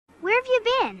have you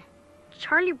been?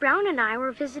 Charlie Brown and I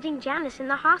were visiting Janice in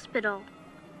the hospital.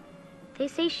 They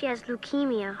say she has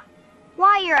leukemia.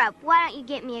 While you're up, why don't you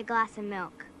get me a glass of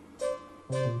milk?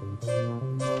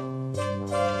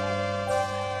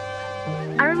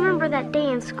 I remember that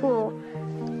day in school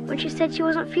when she said she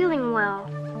wasn't feeling well.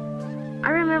 I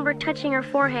remember touching her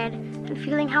forehead and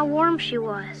feeling how warm she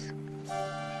was.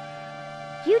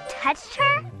 You touched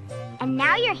her? And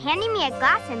now you're handing me a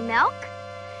glass of milk?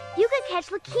 You could catch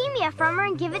leukemia from her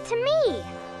and give it to me.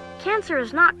 Cancer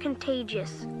is not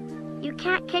contagious. You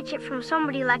can't catch it from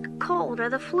somebody like a cold or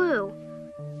the flu.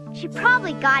 She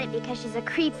probably got it because she's a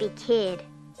creepy kid.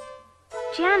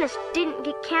 Janice didn't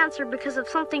get cancer because of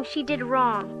something she did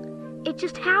wrong. It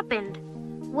just happened.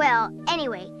 Well,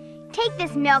 anyway, take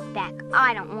this milk back.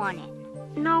 I don't want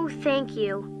it. No, thank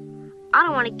you. I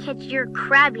don't want to catch your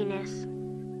crabbiness.